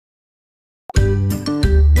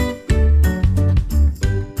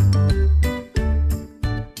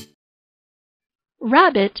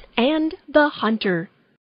Rabbit and the Hunter.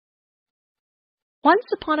 Once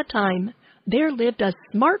upon a time, there lived a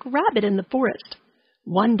smart rabbit in the forest.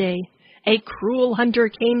 One day, a cruel hunter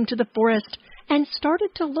came to the forest and started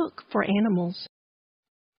to look for animals.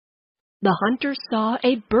 The hunter saw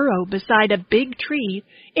a burrow beside a big tree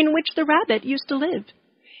in which the rabbit used to live.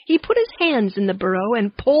 He put his hands in the burrow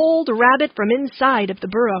and pulled the rabbit from inside of the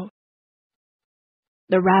burrow.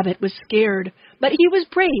 The rabbit was scared, but he was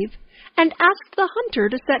brave and asked the hunter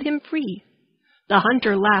to set him free. The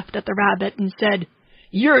hunter laughed at the rabbit and said,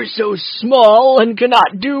 "You're so small and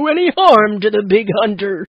cannot do any harm to the big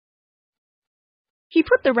hunter." He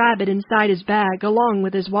put the rabbit inside his bag along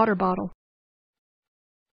with his water bottle.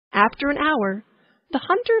 After an hour, the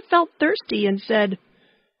hunter felt thirsty and said,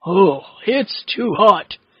 "Oh, it's too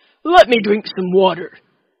hot. Let me drink some water."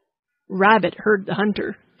 Rabbit heard the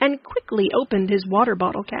hunter and quickly opened his water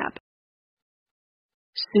bottle cap.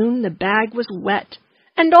 Soon the bag was wet,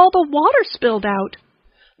 and all the water spilled out.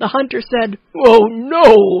 The hunter said, "Oh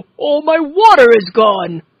no, all my water is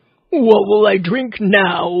gone. What will I drink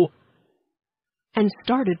now?" and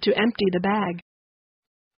started to empty the bag.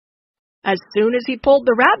 As soon as he pulled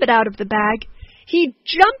the rabbit out of the bag, he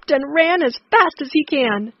jumped and ran as fast as he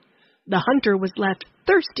can. The hunter was left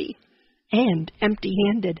thirsty and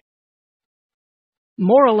empty-handed.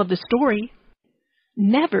 Moral of the story: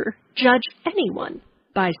 never judge anyone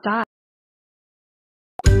by size.